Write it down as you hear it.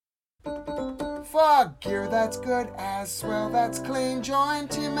for gear that's good as well, that's clean. Join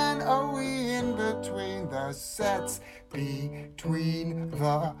Tim and Owe in between the sets. Between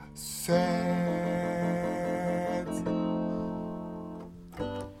the sets.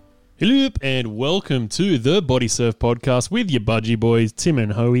 Hello and welcome to the Bodysurf podcast with your budgie boys, Tim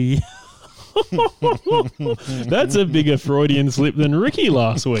and Hoey. That's a bigger Freudian slip than Ricky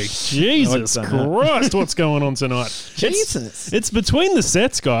last week. Jesus Christ, what's going on tonight? Jesus. It's between the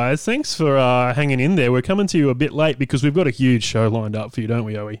sets, guys. Thanks for hanging in there. We're coming to you a bit late because we've got a huge show lined up for you, don't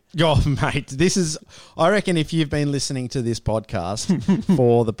we, Hoey? Oh, mate, this is, I reckon if you've been listening to this podcast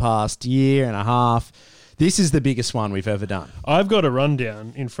for the past year and a half, this is the biggest one we've ever done. I've got a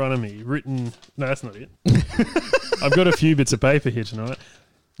rundown in front of me written. No, that's not it. I've got a few bits of paper here tonight.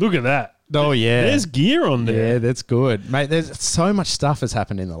 Look at that. Oh, yeah. There's gear on there. Yeah, that's good. Mate, there's so much stuff has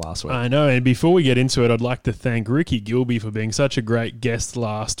happened in the last week. I know, and before we get into it, I'd like to thank Ricky Gilby for being such a great guest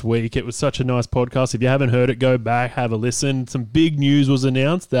last week. It was such a nice podcast. If you haven't heard it, go back, have a listen. Some big news was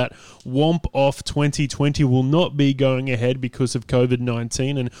announced that Womp Off 2020 will not be going ahead because of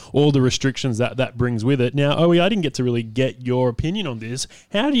COVID-19 and all the restrictions that brings with it. Now, Owie, I didn't get to really get your opinion on this.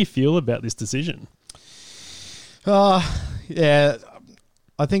 How do you feel about this decision? Yeah,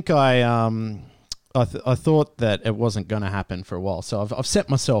 I think I thought that it wasn't going to happen for a while, so I've set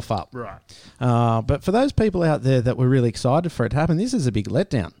myself up. Right. But for those people out there that were really excited for it to happen, this is a big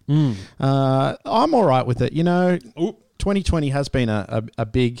letdown. I'm all right with it. You know, 2020 has been a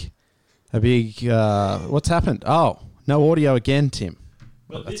big. What's happened? Oh, no audio again, Tim.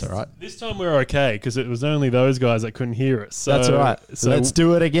 Well, that's all right. This time we're okay because it was only those guys that couldn't hear us. So, that's all right. So let's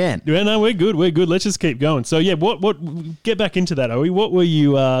do it again. Yeah, no, we're good. We're good. Let's just keep going. So yeah, what? Get back into that, Owie. What were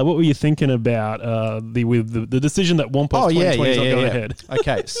you thinking about the decision that Womp Off 2020 is not going ahead?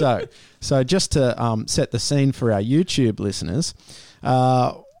 Okay, so just to set the scene for our YouTube listeners,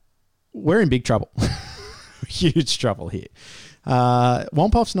 we're in big trouble, huge trouble here.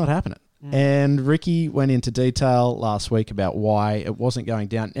 Womp Off's not happening. And Ricky went into detail last week about why it wasn't going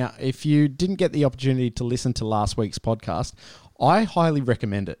down. Now, if you didn't get the opportunity to listen to last week's podcast, I highly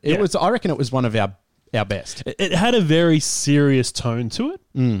recommend it. I reckon it was one of our best. It had a very serious tone to it.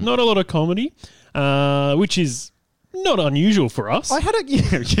 Not a lot of comedy, which is not unusual for us.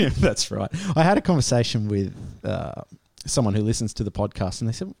 Yeah, that's right. I had a conversation with someone who listens to the podcast, and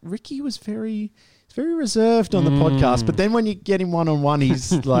they said Ricky was very reserved on the podcast, but then when you get him one-on-one,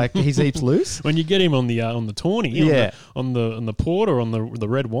 he's like, he's heaps loose. When you get him on the tawny, on the port or on the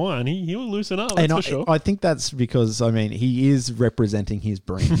red wine, he'll loosen up, that's for sure. I think that's because, he is representing his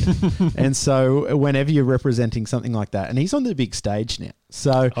brand. And so whenever you're representing something like that, and he's on the big stage now,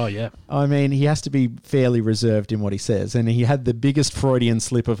 so he has to be fairly reserved in what he says, and he had the biggest Freudian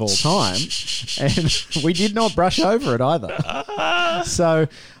slip of all time, and we did not brush over it either. So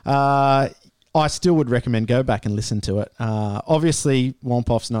I still would recommend go back and listen to it. Obviously, Womp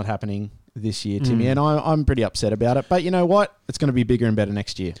Off's not happening this year, Timmy, and I'm pretty upset about it. But you know what? It's going to be bigger and better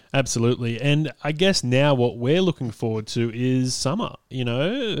next year. Absolutely. And I guess now what we're looking forward to is summer. You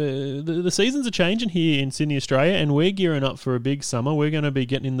know, the seasons are changing here in Sydney, Australia, and we're gearing up for a big summer. We're going to be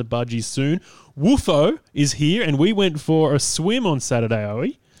getting in the budgies soon. Woofo is here, and we went for a swim on Saturday,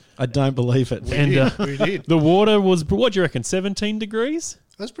 Owie. I don't believe it. We did. The water was, what do you reckon, 17 degrees?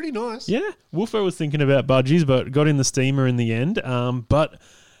 That's pretty nice. Yeah. Woofo was thinking about budgies, but got in the steamer in the end. But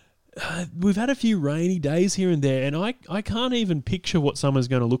we've had a few rainy days here and there, and I can't even picture what summer's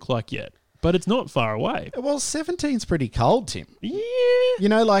going to look like yet. But it's not far away. Well, 17's pretty cold, Tim. Yeah. You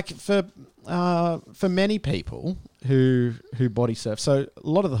know, like for many people who body surf, so a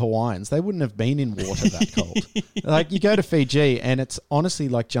lot of the Hawaiians, they wouldn't have been in water that cold. Like you go to Fiji and it's honestly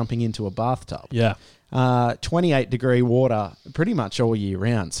like jumping into a bathtub. Yeah. 28-degree water pretty much all year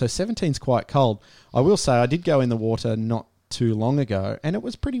round. So 17's quite cold. I will say I did go in the water not too long ago and it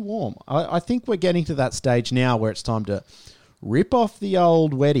was pretty warm. I think we're getting to that stage now where it's time to rip off the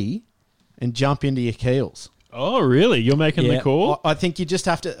old wetty and jump into your keels. Oh, really? You're making the call? I think you just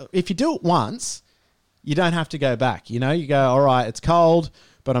have to, if you do it once, you don't have to go back. You know, you go, all right, it's cold,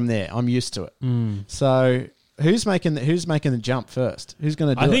 but I'm there. I'm used to it. So who's making the jump first? Who's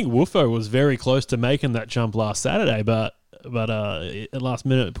going to do it? I think Woofo was very close to making that jump last Saturday, but at last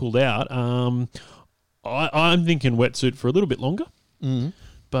minute it pulled out. I'm thinking wetsuit for a little bit longer.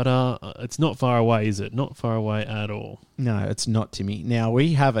 But it's not far away, is it? Not far away at all. No, it's not, Timmy. Now,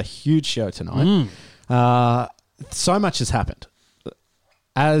 we have a huge show tonight. So much has happened.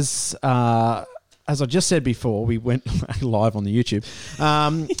 As I just said before, we went live on the YouTube.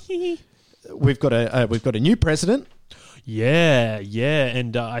 We've got a new president. Yeah,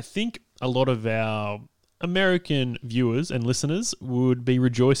 and I think a lot of our American viewers and listeners would be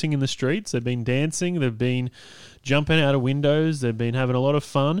rejoicing in the streets. They've been dancing. They've been jumping out of windows. They've been having a lot of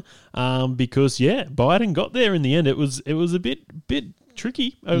fun because, Biden got there in the end. It was a bit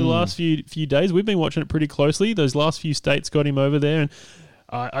tricky over the last few days. We've been watching it pretty closely. Those last few states got him over there,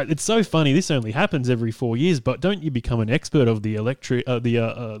 and it's so funny. This only happens every 4 years, but don't you become an expert of the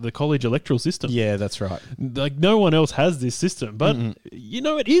the college electoral system? Yeah, that's right. Like no one else has this system, but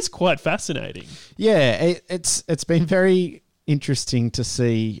it is quite fascinating. Yeah, it's been very interesting to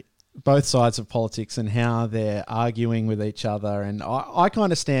see both sides of politics and how they're arguing with each other. And I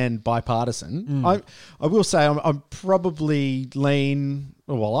kind of stand bipartisan. I will say I'm probably lean.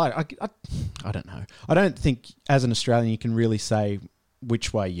 Well, I don't know. I don't think as an Australian you can really say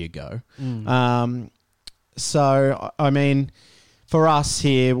which way you go. So, I mean, for us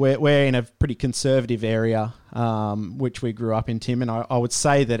here, we're in a pretty conservative area, which we grew up in, Tim, and I would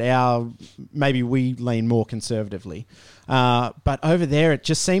say that maybe we lean more conservatively. But over there, it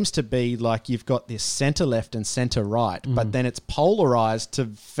just seems to be like you've got this centre left and centre right, but then it's polarised to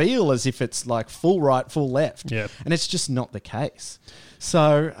feel as if it's like full right, full left. Yep. And it's just not the case.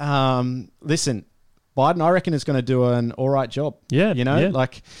 So, listen, Biden, I reckon, is going to do an all right job. Yeah.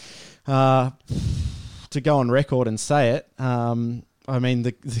 To go on record and say it, I mean,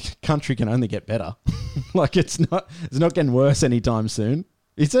 the country can only get better. Like it's not getting worse anytime soon.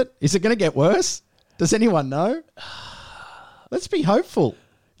 Is it? Is it going to get worse? Does anyone know? Let's be hopeful.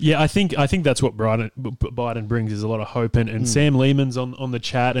 Yeah, I think that's what Biden brings is a lot of hope. And Sam Lehman's on the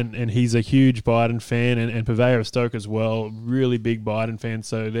chat, and he's a huge Biden fan, and Purveyor of Stoke as well, really big Biden fan.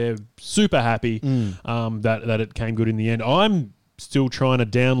 So they're super happy that it came good in the end. I'm still trying to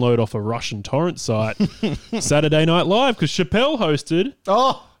download off a Russian torrent site Saturday Night Live because Chappelle hosted.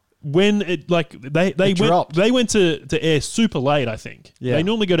 Oh. When it they went to air super late, I think. Yeah. They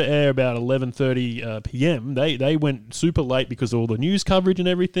normally go to air about 11:30 p.m. They went super late because of all the news coverage and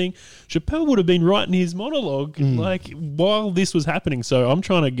everything. Chappelle would have been writing his monologue while this was happening. So I'm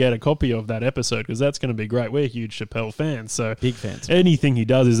trying to get a copy of that episode because that's going to be great. We're huge Chappelle fans, so big fans. Anything he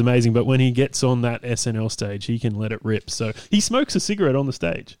does is amazing. But when he gets on that SNL stage, he can let it rip. So he smokes a cigarette on the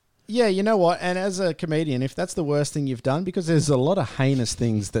stage. Yeah, you know what? And as a comedian, if that's the worst thing you've done, because there's a lot of heinous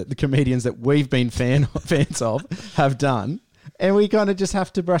things that the comedians that we've been fans of have done, and we kind of just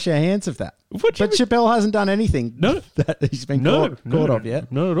have to brush our hands of that. But Chappelle hasn't done anything that he's been caught of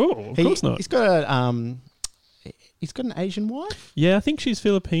yet. Not at all. Of course not. He's got he's got an Asian wife? Yeah, I think she's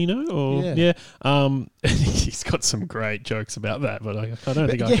Filipino. He's got some great jokes about that, but I don't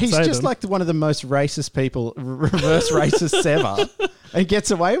think I can say he's just them. like one of the most racist people, reverse racists ever. And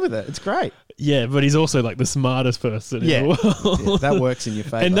gets away with it. It's great. Yeah, but he's also like the smartest person in the world. Yeah, that works in your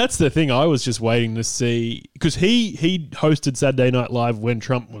favour. And that's the thing I was just waiting to see, because he hosted Saturday Night Live when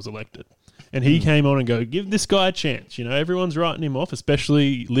Trump was elected. And he came on and go, give this guy a chance. You know, everyone's writing him off,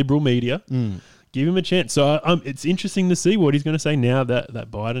 especially liberal media. Give him a chance. So it's interesting to see what he's going to say now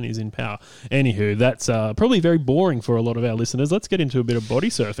that Biden is in power. Anywho, that's probably very boring for a lot of our listeners. Let's get into a bit of body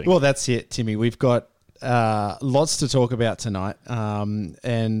surfing. Well, that's it, Timmy. We've got lots to talk about tonight,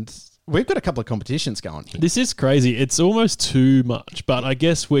 and we've got a couple of competitions going here. This is crazy. It's almost too much, but I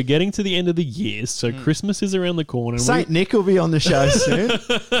guess we're getting to the end of the year, so Christmas is around the corner. St. Nick will be on the show soon,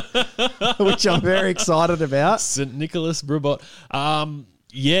 which I'm very excited about. St. Nicholas Brubot.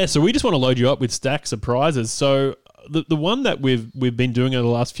 So we just want to load you up with stacks of prizes. So the one that we've been doing over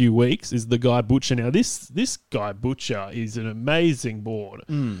the last few weeks is the Guy Butcher. Now this Guy Butcher is an amazing board.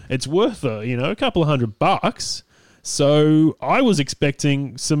 It's worth a couple of $100. So I was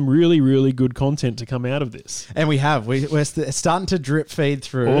expecting some really, really good content to come out of this. And we have. We're starting to drip feed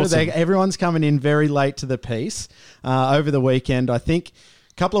through. Awesome. Everyone's coming in very late to the piece over the weekend. I think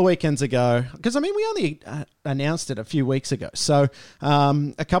a couple of weekends ago, because, I mean, we only announced it a few weeks ago. So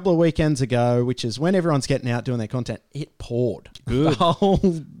a couple of weekends ago, which is when everyone's getting out doing their content, it poured. Good. The whole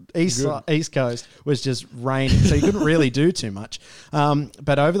East Coast was just raining, so you couldn't really do too much.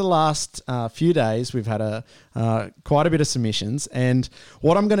 But over the last few days, we've had quite a bit of submissions. And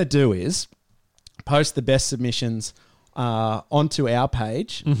what I'm going to do is post the best submissions onto our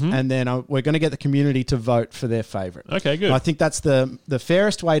page, and then we're going to get the community to vote for their favourite. Okay, good. I think that's the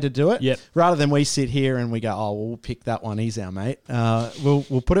fairest way to do it. Yep. Rather than we sit here and we go, we'll pick that one. He's our mate.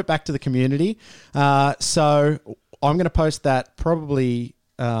 We'll put it back to the community. So I'm going to post that probably.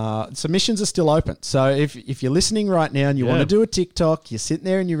 Submissions are still open. So if you're listening right now and you want to do a TikTok, you're sitting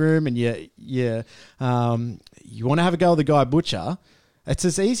there in your room and you want to have a go at the Guy Butcher, it's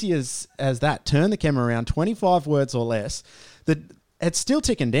as easy as that. Turn the camera around, 25 words or less. it's still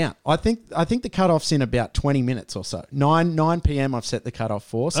ticking down. I think the cutoff's in about 20 minutes or so. 9 p.m. I've set the cutoff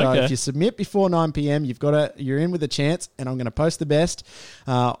for. So if you submit before 9 p.m., you're in with a chance, and I'm going to post the best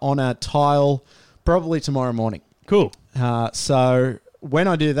on a tile probably tomorrow morning. Cool. So when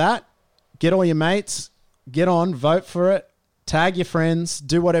I do that, get all your mates, get on, vote for it, tag your friends,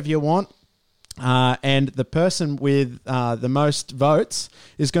 do whatever you want. And the person with the most votes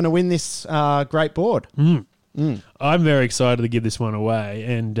is going to win this great board. I'm very excited to give this one away,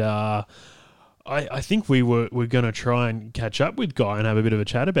 and I think we're going to try and catch up with Guy and have a bit of a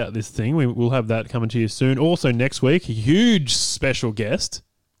chat about this thing. We'll have that coming to you soon. Also next week, a huge special guest.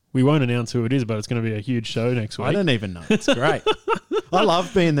 We won't announce who it is, but it's going to be a huge show next week. I don't even know. It's great. I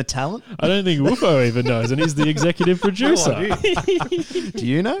love being the talent. I don't think Woofo even knows, and he's the executive producer. Do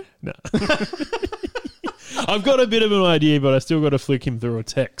you know? No. I've got a bit of an idea, but I still got to flick him through a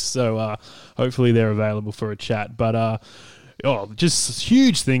text. So hopefully they're available for a chat. But just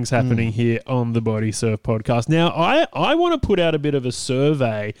huge things happening here on the Bodysurf podcast. Now, I want to put out a bit of a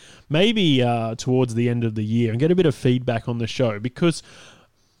survey, maybe towards the end of the year, and get a bit of feedback on the show, because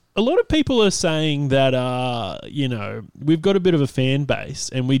a lot of people are saying that, we've got a bit of a fan base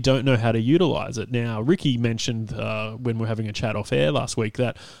and we don't know how to utilize it. Now, Ricky mentioned when we were having a chat off air last week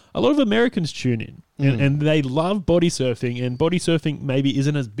that a lot of Americans tune in and they love body surfing, and body surfing maybe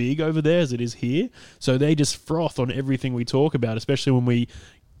isn't as big over there as it is here. So they just froth on everything we talk about, especially when we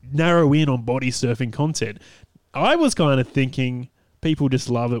narrow in on body surfing content. I was kind of thinking people just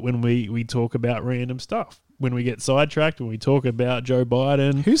love it when we talk about random stuff. When we get sidetracked, when we talk about Joe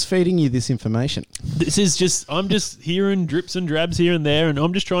Biden. Who's feeding you this information? This is I'm just hearing drips and drabs here and there, and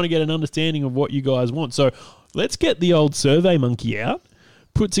I'm just trying to get an understanding of what you guys want. So let's get the old Survey Monkey out,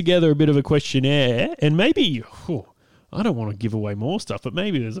 put together a bit of a questionnaire, and maybe... I don't want to give away more stuff, but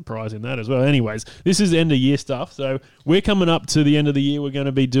maybe there's a prize in that as well. Anyways, this is end of year stuff. So we're coming up to the end of the year. We're going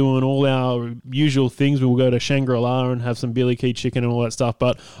to be doing all our usual things. We'll go to Shangri-La and have some Billy Key chicken and all that stuff.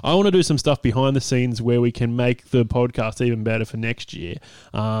 But I want to do some stuff behind the scenes where we can make the podcast even better for next year.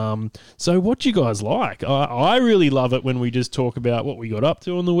 So what do you guys like? I really love it when we just talk about what we got up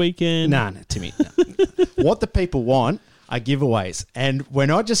to on the weekend. No, Timmy. No. What the people want are giveaways. And we're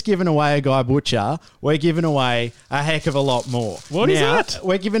not just giving away a Guy Butcher, we're giving away a heck of a lot more. What is that?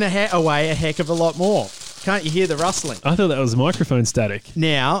 We're giving away a heck of a lot more. Can't you hear the rustling? I thought that was microphone static.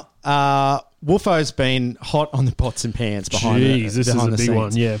 Now, Wolfo's been hot on the pots and pans behind this is a big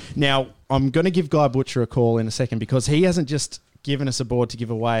one, yeah. Now, I'm going to give Guy Butcher a call in a second, because he hasn't just given us a board to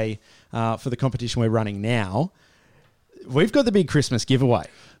give away for the competition we're running now. We've got the big Christmas giveaway.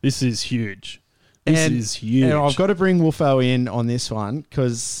 This is huge. This is huge. And I've got to bring Wolfo in on this one,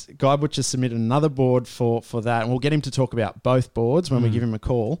 because Guy Butcher submitted another board for that, and we'll get him to talk about both boards when we give him a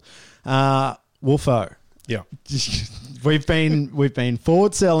call. Wolfo. Yeah. We've been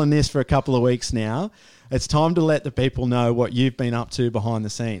forward selling this for a couple of weeks now. It's time to let the people know what you've been up to behind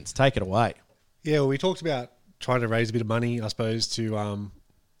the scenes. Take it away. Yeah, well, we talked about trying to raise a bit of money, I suppose, to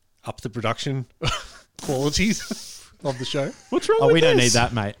up the production qualities of the show. What's wrong with this? We don't need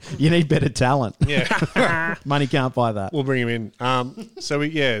that, mate. You need better talent. Yeah. Money can't buy that. We'll bring him in.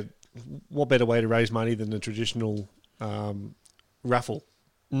 What better way to raise money than the traditional raffle?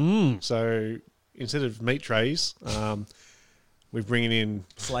 So instead of meat trays, we're bringing in...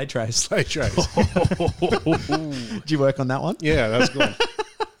 Sleigh trays. Sleigh trays. Did you work on that one? Yeah, that was good.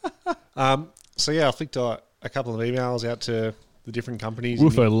 I flicked a couple of emails out to the different companies.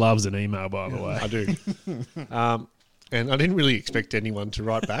 Woofo loves an email, by the way. I do. And I didn't really expect anyone to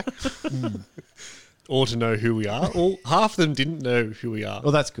write back or to know who we are. Half of them didn't know who we are.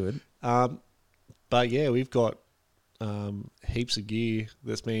 Well, that's good. But yeah, we've got heaps of gear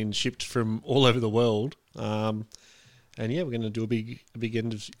that's been shipped from all over the world. And yeah, we're going to do a big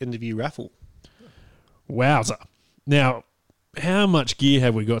end of year raffle. Wowza. Now, how much gear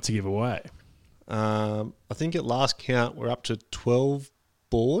have we got to give away? I think at last count, we're up to 12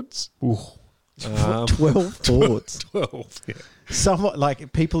 boards. Ooh. 12 boards. 12, yeah. Somewhat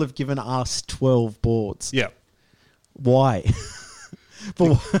like people have given us 12 boards. Yeah. Why?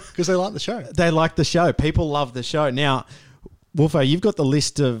 Because they like the show. They like the show. People love the show. Now, Wolfo, you've got the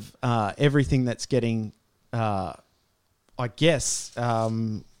list of everything that's getting, I guess,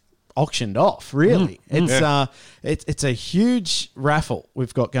 auctioned off, really. It's a huge raffle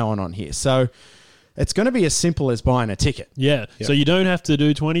we've got going on here. So it's going to be as simple as buying a ticket. Yeah. So you don't have to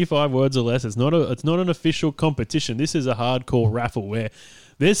do 25 words or less. It's not an official competition. This is a hardcore raffle where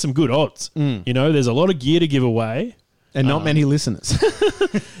there's some good odds. You know, there's a lot of gear to give away. And not many listeners.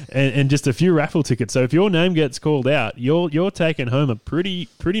 and just a few raffle tickets. So if your name gets called out, you're taking home a pretty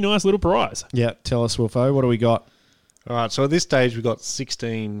nice little prize. Yeah. Tell us, Wolfo, what do we got? All right, so at this stage, we've got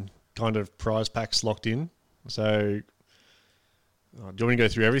 16 kind of prize packs locked in. So, do you want me to go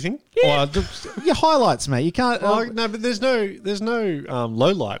through everything? Yeah. Your highlights, mate. You can't. No, but there's no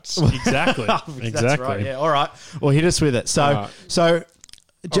low lights. Exactly. That's right. Yeah. All right. Well, hit us with it. So,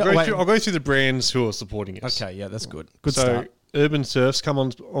 I'll go through the brands who are supporting us. Okay. Yeah, that's good. Good so, start. Urban Surf's come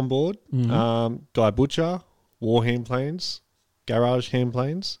on board. Guy Butcher, War Hand Planes, Garage Hand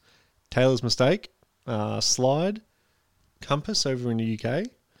Planes, Taylor's Mistake, Slide, Compass over in the UK,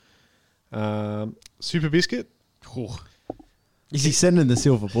 Super Biscuit. Oh. Is he sending the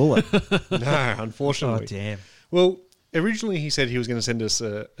silver bullet? No, unfortunately. Oh, damn. Well, originally he said he was going to send us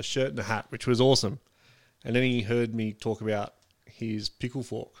a shirt and a hat, which was awesome. And then he heard me talk about his pickle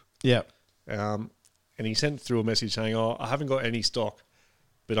fork. Yeah. And he sent through a message saying, "Oh, I haven't got any stock,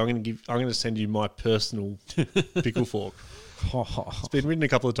 but I'm going to send you my personal pickle fork." It's been written a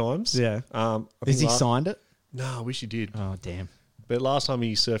couple of times. Yeah. Has he signed it? No, I wish he did. Oh, damn. But last time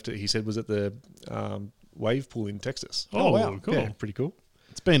he surfed it, he said was at the wave pool in Texas. Oh, wow. Cool. Yeah, pretty cool.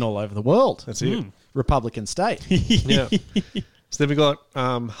 It's been all over the world. That's it. Republican state. Yeah. So then we got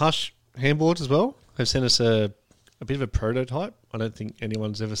Hush handboards as well. They've sent us a bit of a prototype. I don't think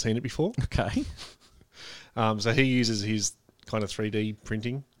anyone's ever seen it before. Okay. So he uses his kind of 3D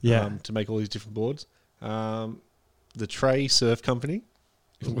printing to make all these different boards. The Trey Surf Company,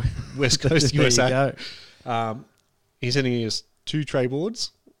 West Coast There USA. you go. He's sending us 2 tray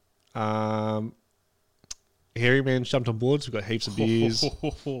boards. Hairy Man jumped on boards. We've got heaps of beers.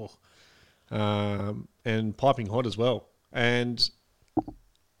 And piping hot as well. And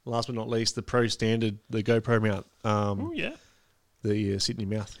last but not least, the Pro Standard, the GoPro mount. The Sydney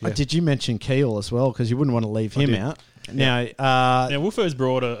mouth. Yeah. Did you mention Keel as well? Because you wouldn't want to leave him out. Now, Wolfo's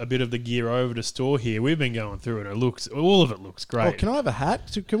brought a bit of the gear over to store here. We've been going through it. All of it looks great. Oh, can I have a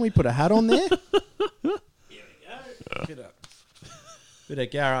hat? Can we put a hat on there? Here we go. Bit of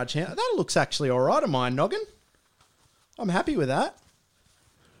garage hand. That looks actually all right on my noggin. I'm happy with that.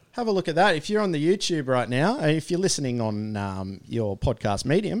 Have a look at that. If you're on the YouTube right now, if you're listening on your podcast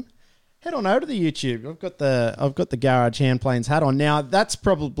medium, head on over to the YouTube. I've got the Garage Hand Planes hat on. Now, that's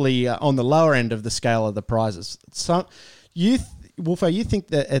probably on the lower end of the scale of the prizes. So, Wolfo, you think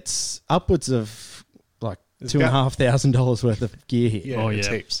that it's upwards of like $2,500 worth of gear here? Yeah, it's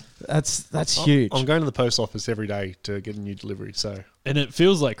heaps. That's huge. I'm going to the post office every day to get a new delivery. So, and it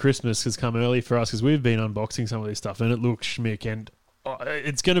feels like Christmas has come early for us because we've been unboxing some of this stuff and it looks schmick, and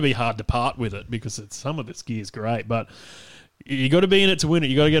it's going to be hard to part with it because some of this gear is great, but you got to be in it to win it.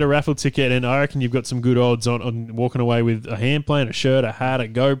 You got to get a raffle ticket, and I reckon you've got some good odds on walking away with a hand plane, a shirt, a hat, a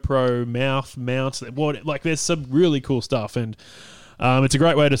GoPro mounts. There's some really cool stuff, and it's a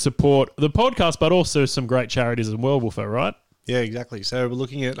great way to support the podcast, but also some great charities as well, Wolfo, right? Yeah, exactly. So we're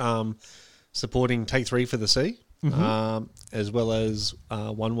looking at supporting Take 3 for the Sea, as well as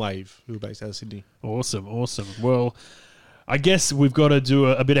One Wave, who are based out of Sydney. Awesome. Well, I guess we've got to do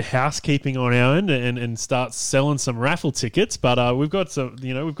a bit of housekeeping on our end and start selling some raffle tickets. But we've got so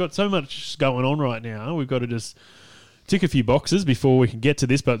much going on right now. We've got to just tick a few boxes before we can get to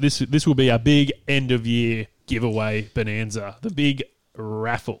this. But this will be our big end of year giveaway bonanza, the big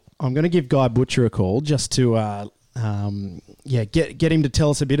raffle. I'm going to give Guy Butcher a call just to get him to tell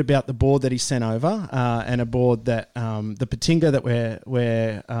us a bit about the board that he sent over and a board that the Patinga that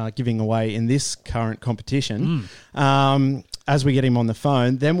we're giving away in this current competition. As we get him on the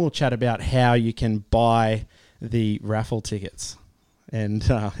phone, then we'll chat about how you can buy the raffle tickets. And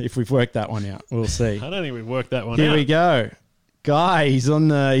if we've worked that one out, we'll see. I don't think we've worked that one out. Here we go. Guy, he's on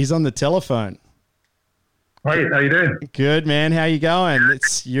the telephone. Hey, how you doing? Good, man. How you going?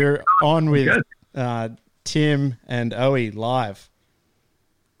 You're on with Tim and Owie live.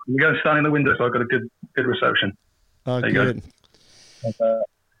 I'm going to stand in the window, so I've got a good reception. Oh, there good.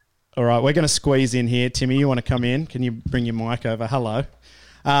 All right, we're going to squeeze in here. Timmy, you want to come in? Can you bring your mic over? Hello.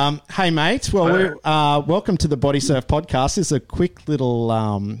 Hey, mate. Well, welcome to the Bodysurf podcast. This is a quick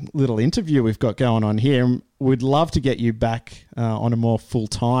little interview we've got going on here. We'd love to get you back on a more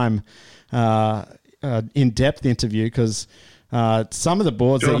full-time, in-depth interview because some of the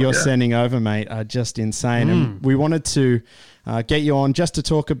boards that you're sending over, mate, are just insane. And we wanted to get you on just to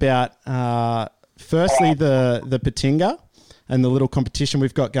talk about, firstly, the Patinga and the little competition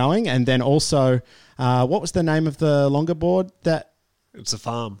we've got going. And then also, what was the name of the longer board? It's the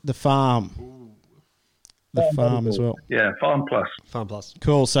Farm. The Farm. The Farm as well. Yeah, Farm Plus. Farm Plus.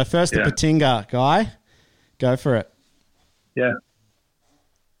 Cool. So first the Patinga, Guy. Go for it. Yeah.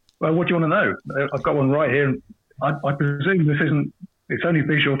 Well, what do you want to know? I've got one right here. I presume this It's only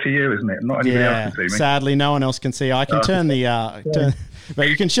visual to you, isn't it? Not anybody else can see me. Sadly, no one else can see. I can turn the... but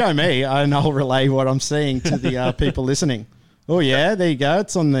you can show me, and I'll relay what I'm seeing to the people listening. Oh, yeah, there you go.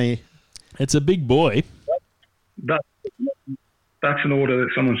 It's on the... It's a big boy. That's an order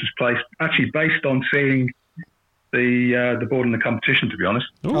that someone's just placed, actually based on seeing the board in the competition, to be honest.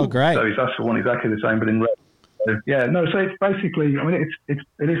 Ooh. Oh, great. So he's asked for one exactly the same, but in red. So, so it's basically, I mean, it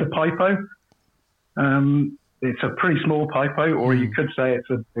is a pipo. It's a pretty small pipo, or you could say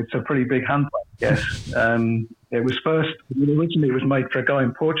it's a pretty big handbag, yes. Originally it was made for a guy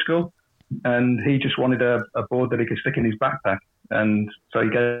in Portugal, and he just wanted a board that he could stick in his backpack. And so he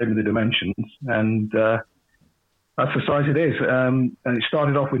gave me the dimensions, and that's the size it is. And it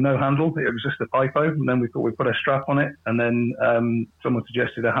started off with no handle. It was just a pipo, and then we thought we'd put a strap on it, and then someone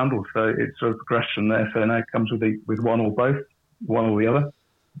suggested a handle. So it sort of progressed from there. So now it comes with one or both, one or the other.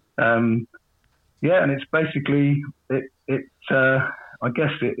 And it's basically I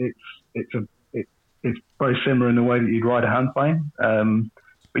guess it's very similar in the way that you'd ride a hand plane.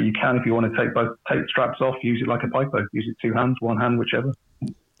 But you can, if you want to take the straps off, use it like a pipo. Use it two hands, one hand, whichever.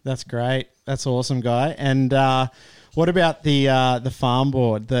 That's great. That's awesome, Guy. And what about the farm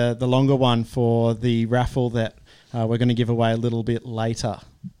board, the longer one for the raffle that we're going to give away a little bit later?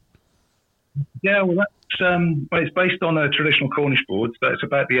 Yeah, well, that's it's based on a traditional Cornish board. So it's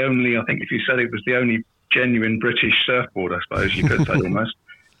about the only, I think if you said it was the only genuine British surfboard, I suppose you could say almost.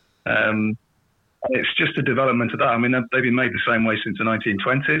 It's just a development of that. I mean, they've been made the same way since the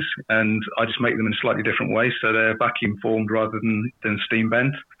 1920s, and I just make them in a slightly different way. So they're vacuum formed rather than steam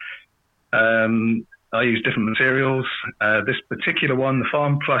bent. I use different materials. This particular one, the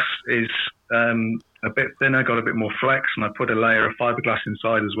Farm Plus, is a bit thinner, got a bit more flex, and I put a layer of fiberglass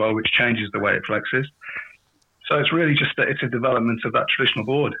inside as well, which changes the way it flexes. So it's really just it's a development of that traditional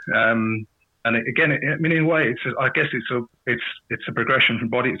board. And in a way, I guess it's a progression from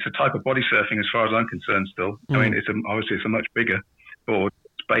body. It's a type of body surfing, as far as I'm concerned. Still, I mean, obviously it's a much bigger board.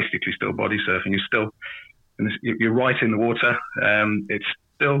 It's basically still body surfing. You're right in the water. It's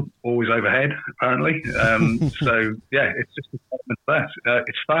still always overhead, apparently. So yeah, it's just a development of that.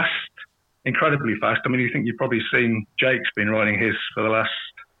 It's fast, incredibly fast. I mean, you've probably seen Jake's been riding his for the last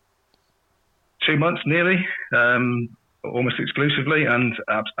 2 months, nearly, almost exclusively, and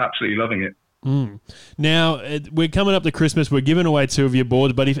absolutely loving it. Now, we're coming up to Christmas. We're giving away 2 of your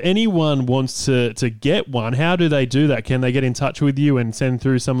boards, but if anyone wants to get one, how do they do that? Can they get in touch with you and send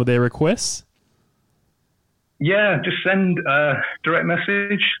through some of their requests? Yeah, just send a direct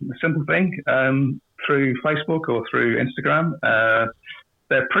message, a simple thing, through Facebook or through Instagram.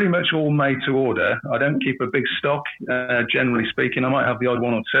 They're pretty much all made to order. I don't keep a big stock, generally speaking. I might have the odd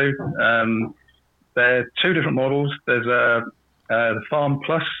one or two. They're 2 different models. There's the Farm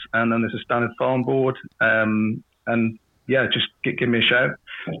Plus, and then there's a standard farm board. And yeah, just give me a shout.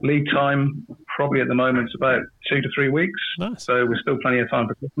 Lead time, probably at the moment, it's about 2 to 3 weeks. Nice. So we're still plenty of time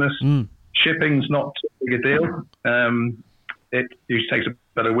for Christmas. Shipping's not too big a deal. It usually takes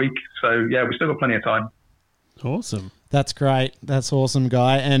about a week. So yeah, we've still got plenty of time. Awesome. That's great. That's awesome,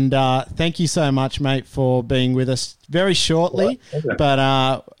 Guy. And thank you so much, mate, for being with us very shortly. Okay. But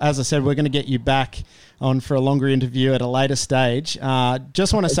as I said, we're going to get you back on for a longer interview at a later stage.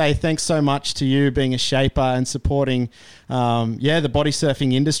 Just want to say thanks so much to you being a shaper and supporting, the body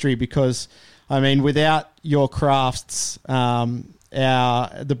surfing industry, because, I mean, without your crafts,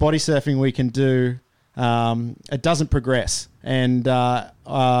 the body surfing we can do, it doesn't progress. And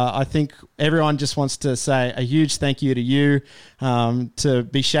I think everyone just wants to say a huge thank you to you to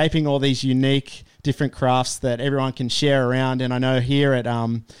be shaping all these unique different crafts that everyone can share around. And I know here at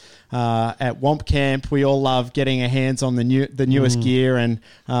Womp Camp, we all love getting our hands on the newest gear, and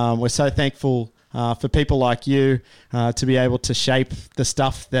we're so thankful for people like you to be able to shape the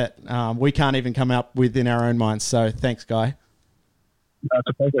stuff that we can't even come up with in our own minds. So thanks, Guy. That's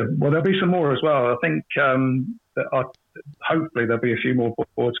a pleasure. Well, there'll be some more as well. I think hopefully there'll be a few more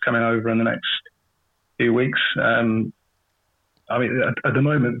boards coming over in the next few weeks. I mean, at the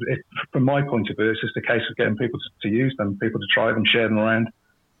moment, from my point of view, it's just a case of getting people to use them, people to try them, share them around,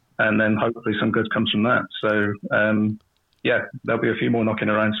 and then hopefully some good comes from that. So, there'll be a few more knocking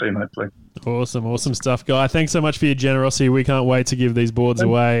around soon, hopefully. Awesome stuff, Guy. Thanks so much for your generosity. We can't wait to give these boards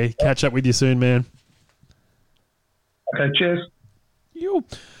away. Catch up with you soon, man. Okay, cheers.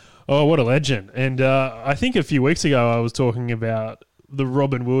 Oh, what a legend. And I think a few weeks ago I was talking about the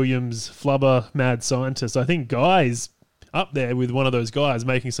Robin Williams flubber mad scientist. I think Guy's up there with one of those guys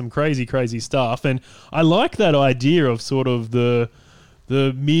making some crazy, crazy stuff. And I like that idea of sort of the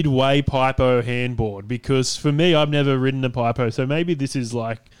midway Pipo handboard, because for me, I've never ridden a Pipo. So maybe this is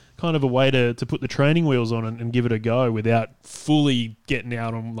like kind of a way to put the training wheels on and give it a go without fully getting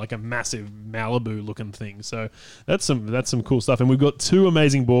out on like a massive Malibu looking thing. So that's some cool stuff. And we've got 2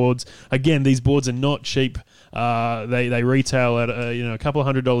 amazing boards. Again, these boards are not cheap. They retail at a couple of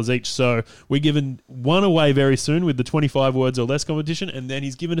 $100 each. So we're giving one away very soon with the 25 words or less competition, and then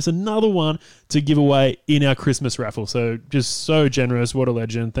he's given us another one to give away in our Christmas raffle. So just so generous. What a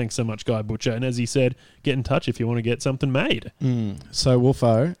legend. Thanks so much, Guy Butcher. And as he said, get in touch if you want to get something made. So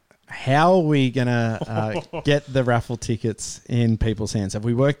Wolfo, how are we going to get the raffle tickets in people's hands? Have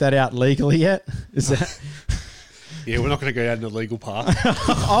we worked that out legally yet? Is that? Yeah, we're not going to go down the legal path.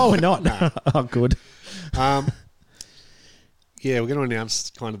 Oh, we're not? No. Oh, good. Yeah, we're going to announce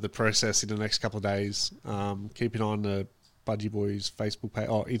kind of the process in the next couple of days. Keep an eye on the Budgie Boys Facebook page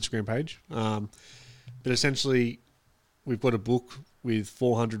or Instagram page. But essentially, we've got a book with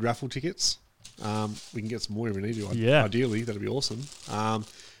 400 raffle tickets. We can get some more if we need to. Ideally, that'd be awesome.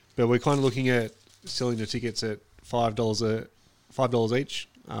 But we're kind of looking at selling the tickets at $5 each,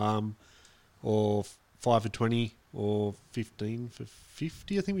 or 5 for 20, or 15 for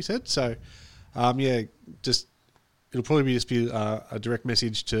 50. I think we said. So, just it'll probably just be a direct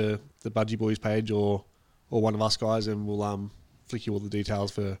message to the Budgie Boys page or one of us guys, and we'll flick you all the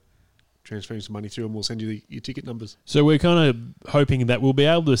details for transferring some money through, and we'll send you your ticket numbers. So we're kind of hoping that we'll be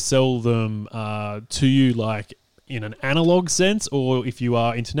able to sell them to you like in an analog sense, or if you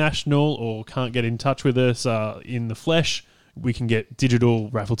are international or can't get in touch with us in the flesh, we can get digital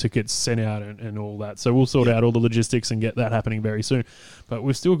raffle tickets sent out and all that. So we'll sort out all the logistics and get that happening very soon. But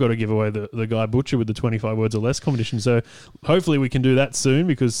we've still got to give away the Guy Butcher with the 25 words or less competition. So hopefully we can do that soon,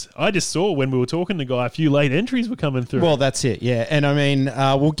 because I just saw when we were talking to Guy, a few late entries were coming through. Well, that's it, yeah. And I mean,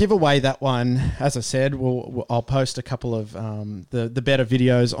 we'll give away that one. As I said, I'll post a couple of the better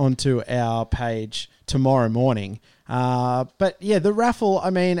videos onto our page tomorrow morning. But yeah, the raffle,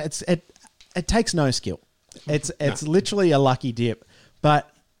 I mean, it takes no skill. It's literally a lucky dip, but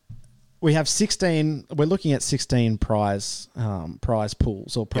we have 16. We're looking at 16 prize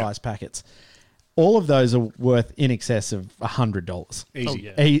pools or prize packets. All of those are worth in excess of $100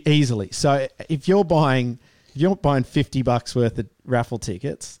 easily. So if you're buying $50 worth of raffle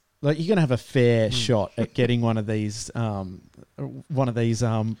tickets, like, you're gonna have a fair shot at getting one of these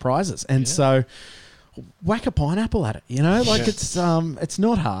prizes. And so whack a pineapple at it. It's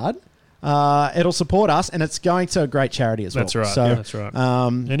not hard. It'll support us, and it's going to a great charity as well. That's right. So, that's right.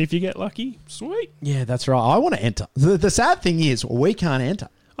 And if you get lucky, sweet. Yeah, that's right. I want to enter. The sad thing is, we can't enter.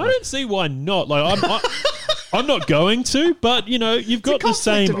 I don't see why not. Like, I'm not going to, but you've got the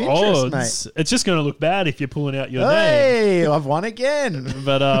same odds. Mate. It's just going to look bad if you're pulling out your name. Hey, I've won again.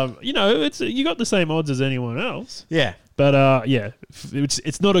 But you got the same odds as anyone else. Yeah. But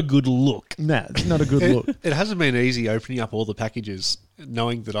it's not a good look. No, it's not a good look. It hasn't been easy opening up all the packages,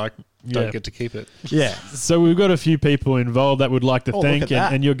 knowing that I don't get to keep it. Yeah. So we've got a few people involved that would like to thank,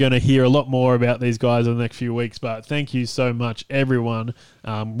 and you're going to hear a lot more about these guys in the next few weeks. But thank you so much, everyone.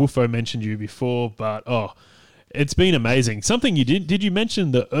 Woofo mentioned you before, but it's been amazing. Something you did you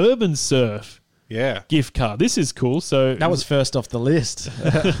mention the Urban Surf? Yeah, gift card. This is cool. So that was first off the list.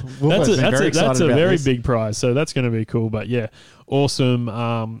 That's a very big prize. So that's going to be cool. But yeah, awesome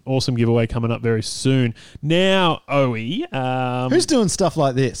giveaway coming up very soon. Now, Owie, who's doing stuff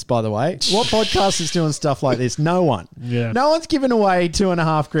like this? By the way, what podcast is doing stuff like this? No one. Yeah, no one's giving away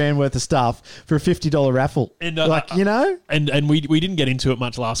 $2,500 worth of stuff for a $50 raffle. And and we didn't get into it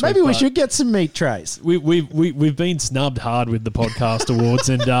much last week. Maybe we should get some meat trays. We've been snubbed hard with the podcast awards,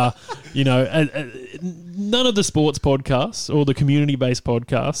 and none of the sports podcasts or the community-based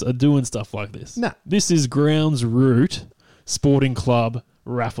podcasts are doing stuff like this. No. This is Grounds Root Sporting Club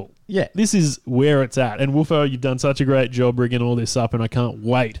raffle. Yeah. This is where it's at. And Woofo, you've done such a great job rigging all this up, and I can't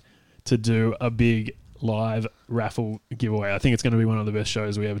wait to do a big live raffle giveaway. I think it's going to be one of the best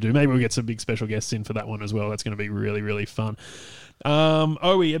shows we ever do. Maybe we'll get some big special guests in for that one as well. That's going to be really, really fun.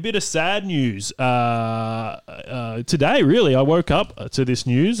 A bit of sad news today, really. I woke up to this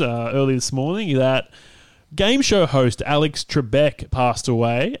news early this morning that game show host Alex Trebek passed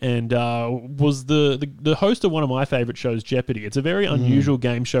away, and was the host of one of my favourite shows, Jeopardy. It's a very unusual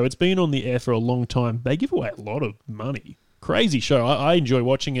game show. It's been on the air for a long time. They give away a lot of money. Crazy show. I enjoy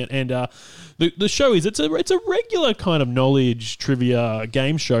watching it, and the show is it's a regular kind of knowledge trivia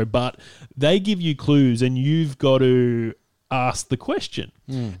game show, but they give you clues, and you've got to ask the question,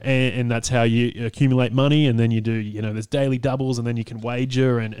 and that's how you accumulate money. And then you do, there's daily doubles, and then you can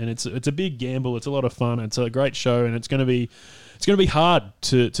wager, and it's a big gamble. It's a lot of fun. It's a great show, and it's going to be it's going to be hard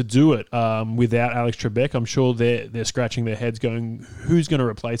to do it without Alex Trebek. I'm sure they're scratching their heads going, who's going to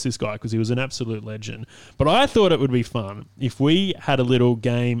replace this guy? Because he was an absolute legend. But I thought it would be fun if we had a little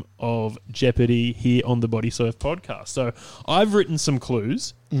game of Jeopardy here on the Bodysurf podcast. So I've written some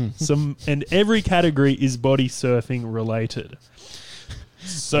clues, and every category is body surfing related.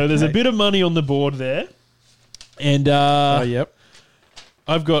 So there's a bit of money on the board there. And yep.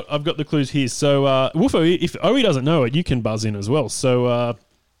 I've got the clues here. So, Woofo, if Owie doesn't know it, you can buzz in as well. So,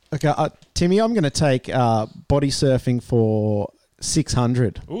 okay, Timmy, I'm going to take body surfing for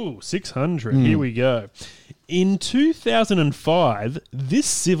 600. Ooh, 600. Here we go. In 2005, this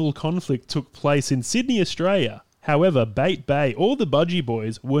civil conflict took place in Sydney, Australia. However, Bait Bay or the Budgie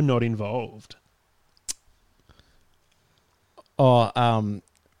Boys were not involved. Oh,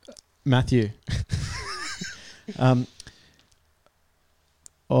 Matthew.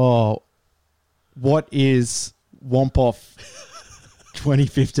 What is Womp Off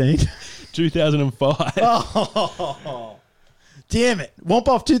 2015? 2005. Oh, damn it. Womp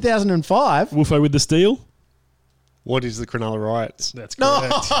Off 2005? Woofo with the steal? What is the Cronulla Riots? That's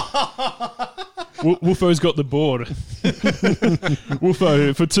correct. Woofo's got the board.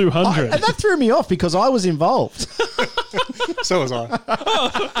 Woofo for 200. And that threw me off because I was involved. So was I.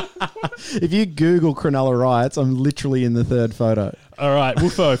 If you Google Cronulla Riots, I'm literally in the third photo. All right,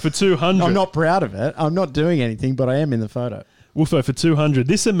 Woofo for 200. I'm not proud of it. I'm not doing anything, but I am in the photo. Woofo for 200.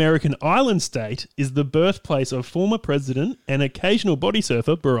 This American island state is the birthplace of former president and occasional body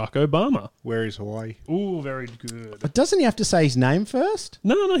surfer Barack Obama. Where is Hawaii? Ooh, very good. But doesn't he have to say his name first?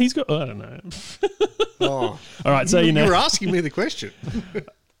 No, he's got... I don't know. Oh, All right, so you know. were asking me the question.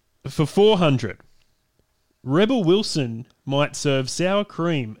 For 400, Rebel Wilson might serve sour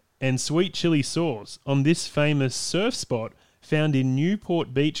cream and sweet chili sauce on this famous surf spot found in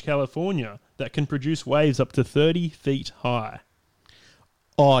Newport Beach, California, that can produce waves up to 30 feet high.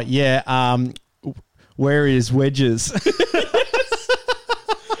 Oh, yeah. Where is Wedges?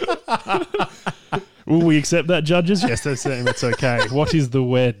 Will we accept that, judges? Yes, they're saying that's okay. What is the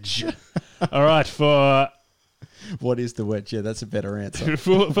wedge? All right, for... What is the wedge? Yeah, that's a better answer.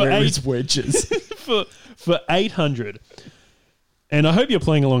 For Where is Wedges? for 800... And I hope you're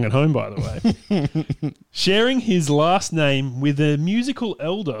playing along at home, by the way. Sharing his last name with a musical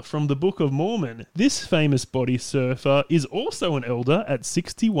elder from the Book of Mormon, this famous body surfer is also an elder at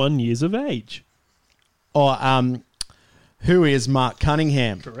 61 years of age. Oh, who is Mark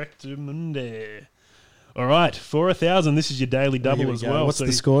Cunningham? Correct, Monday. All right, for 1,000, this is your daily double as well. What's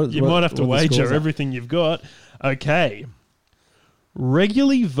the score? You might have to wager everything you've got. Okay.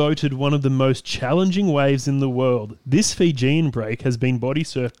 Regularly voted one of the most challenging waves in the world, this Fijian break has been body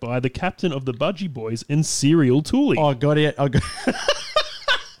surfed by the captain of the Budgie Boys and Serial Tooley. Oh, got it.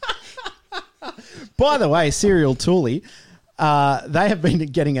 By the way, Serial Tooley, they have been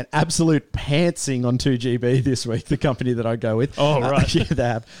getting an absolute pantsing on 2GB this week, the company that I go with. Oh, right. Yeah, they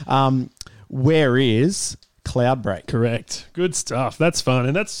have. Where is Cloudbreak? Correct. Good stuff. That's fun.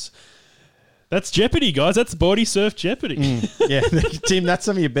 And that's Jeopardy, guys. That's Body Surf Jeopardy. Yeah, Tim, that's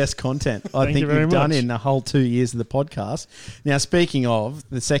some of your best content I think you've done in the whole 2 years of the podcast. Now, speaking of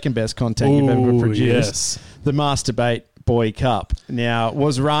the second best content you've ever produced, the Masturbate Boy Cup. Now,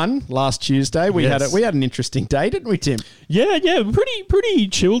 was run last Tuesday. We had an interesting day, didn't we, Tim? Yeah, pretty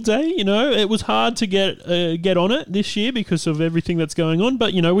chill day. You know, it was hard to get on it this year because of everything that's going on.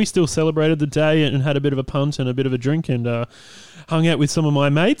 But you know, we still celebrated the day and had a bit of a punt and a bit of a drink and hung out with some of my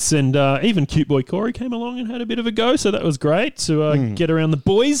mates. And even cute boy Corey came along and had a bit of a go. So that was great to get around the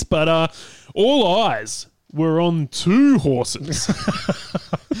boys. But all eyes were on two horses.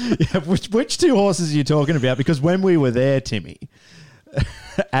 Yeah, which two horses are you talking about? Because when we were there, Timmy,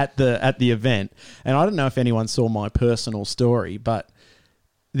 at the event, and I don't know if anyone saw my personal story, but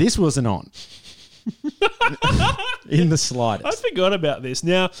this wasn't on in the slightest. I forgot about this.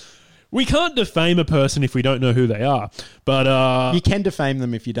 Now, we can't defame a person if we don't know who they are, but you can defame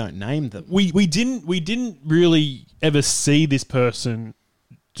them if you don't name them. We didn't really ever see this person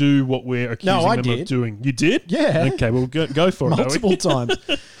do what we're accusing them of doing. You did? Yeah. Okay, well, go for it. Multiple times.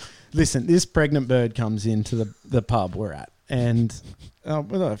 Listen, this pregnant bird comes into the pub we're at, and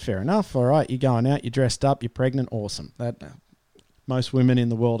well, fair enough. All right, you're going out, you're dressed up, you're pregnant, awesome. Most women in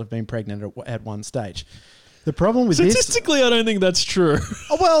the world have been pregnant at one stage. The problem with statistically, I don't think that's true.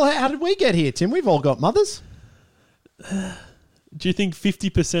 Oh, well, how did we get here, Tim? We've all got mothers. Do you think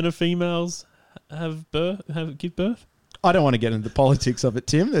 50% of females give birth? I don't want to get into the politics of it,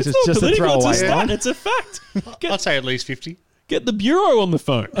 Tim. It's just a political, throwaway line. It's a fact. I'd say at least 50. Get the Bureau on the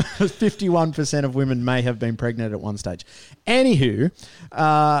phone. 51% of women may have been pregnant at one stage. Anywho,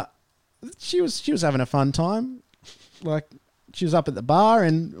 she was having a fun time. Like, She was up at the bar,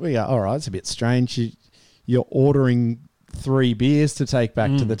 and we go, all right, it's a bit strange. You're ordering 3 beers to take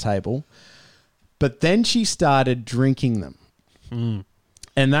back to the table. But then she started drinking them.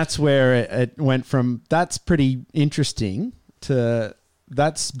 And that's where it went from, that's pretty interesting, to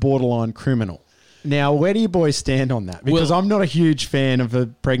that's borderline criminal. Now, where do you boys stand on that? Because I'm not a huge fan of a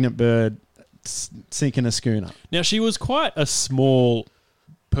pregnant bird sinking a schooner. Now, she was quite a small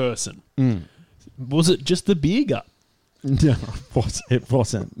person. Was it just the beer gut? No, it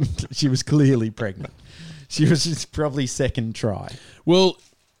wasn't. She was clearly pregnant. She was just probably second try. Well,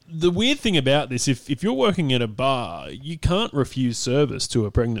 the weird thing about this, if you're working at a bar, you can't refuse service to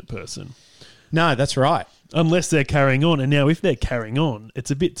a pregnant person. No, that's right. Unless they're carrying on. And now if they're carrying on,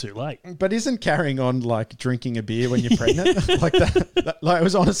 it's a bit too late. But isn't carrying on like drinking a beer when you're pregnant? Like that, like it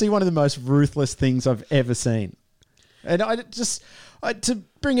was honestly one of the most ruthless things I've ever seen. And to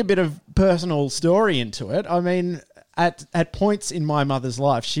bring a bit of personal story into it, I mean, at points in my mother's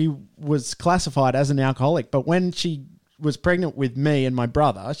life, she was classified as an alcoholic. But when she was pregnant with me and my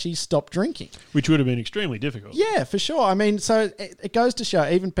brother, she stopped drinking. Which would have been extremely difficult. Yeah, for sure. I mean, so it goes to show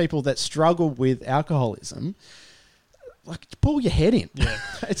even people that struggle with alcoholism, like, pull your head in. Yeah.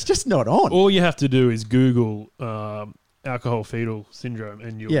 It's just not on. All you have to do is Google alcohol fetal syndrome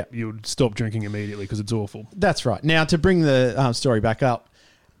and you'll stop drinking immediately because it's awful. That's right. Now, to bring the story back up,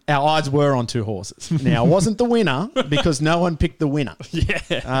 our odds were on 2 horses. Now, it wasn't the winner because no one picked the winner.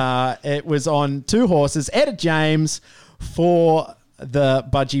 Yeah. It was on 2 horses, Etta James for the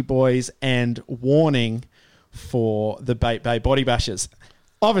Budgie Boys and Warning for the Bait Bay Body Bashers.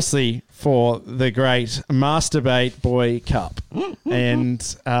 Obviously, for the great Masturbate Boy Cup.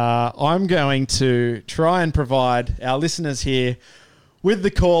 And I'm going to try and provide our listeners here with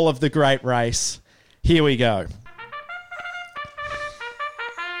the call of the great race. Here we go.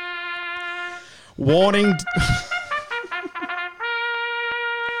 Warning.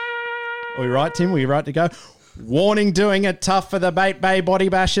 Are we right, Tim? Were you right to go? Warning, doing it tough for the Bait Bay Body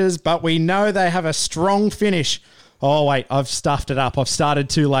Bashers, but we know they have a strong finish. Oh, wait, I've stuffed it up. I've started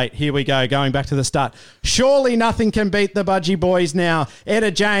too late. Here we go, going back to the start. Surely nothing can beat the Budgie Boys now.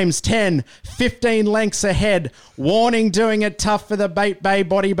 Etta James, 10, 15 lengths ahead. Warning, doing it tough for the Bait Bay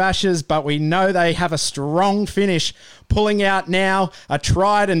Body Bashers, but we know they have a strong finish. Pulling out now, a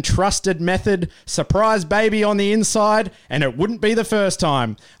tried and trusted method. Surprise Baby on the inside, and it wouldn't be the first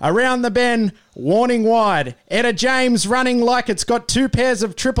time. Around the bend, Warning wide. Etta James running like it's got 2 pairs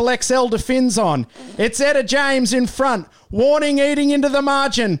of triple XL fins on. It's Etta James in front. Warning eating into the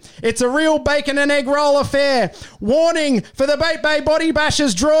margin. It's a real bacon and egg roll affair. Warning for the Bait Bay Body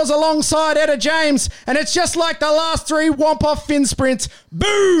Bashers draws alongside Etta James, and it's just like the last 3 Womp-Off fin sprints.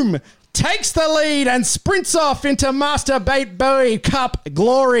 Boom! Takes the lead and sprints off into Master Bait Bay Cup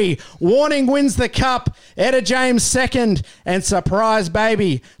glory. Warning wins the cup. Etta James second, and Surprise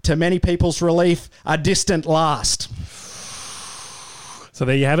Baby, to many people's relief, a distant last. So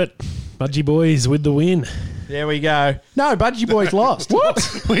there you have it. Budgie Boys with the win. There we go. No, Budgie Boys lost.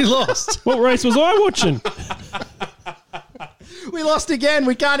 What? We lost. What race was I watching? We lost again.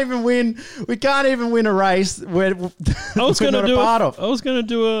 We can't even win. We can't even win a race we're not a part of. I was going to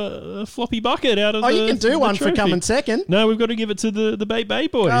do a floppy bucket out of. You can do one trophy. for coming second. No, we've got to give it to the Bait Bay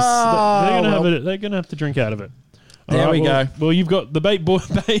Boys. They're going to have to drink out of it. There we go. Well, you've got the Bay Boys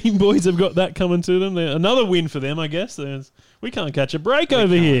have got that coming to them. Another win for them, I guess. We can't catch a break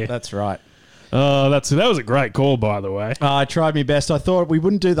over here. That's right. That was a great call, by the way. I tried my best. I thought we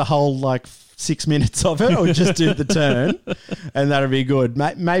wouldn't do the whole 6 minutes of it, or just do the turn, and that'd be good.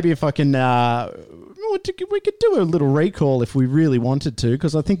 Maybe if I can, we could do a little recall if we really wanted to,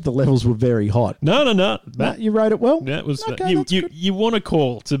 because I think the levels were very hot. No. Matt, you wrote it well. Yeah, it was. Okay, you want a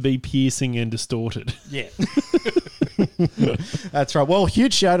call to be piercing and distorted. Yeah. That's right. Well,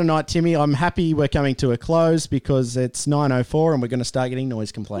 huge show tonight, Timmy. I'm happy we're coming to a close because it's 9:04 and we're going to start getting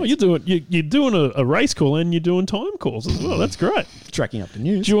noise complaints. Well, you're doing a race call and you're doing time calls as well. That's great. Tracking up the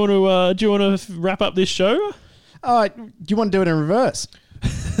news. Do you want to wrap up this show? Do you want to do it in reverse?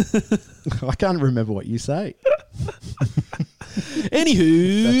 I can't remember what you say.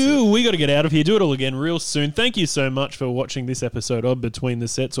 Anywho, we got to get out of here. Do it all again real soon. Thank you so much for watching this episode of Between the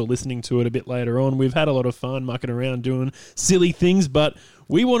Sets or listening to it a bit later on. We've had a lot of fun mucking around doing silly things, but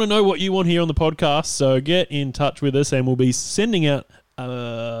we want to know what you want here on the podcast, so get in touch with us and we'll be sending out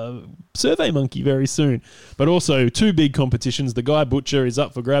Survey Monkey very soon. But also 2 big competitions. The Guy Butcher is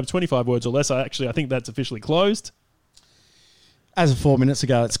up for grabs, 25 words or less. I think that's officially closed. As of 4 minutes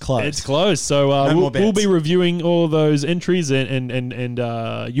ago, it's closed. It's closed. So we'll be reviewing all those entries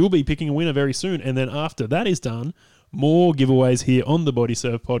and you'll be picking a winner very soon. And then after that is done, more giveaways here on the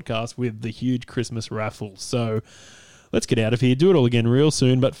Bodysurf podcast with the huge Christmas raffle. So let's get out of here. Do it all again real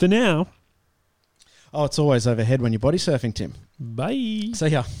soon. But for now... Oh, it's always overhead when you're body surfing, Tim. Bye. See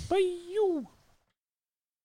ya. Bye.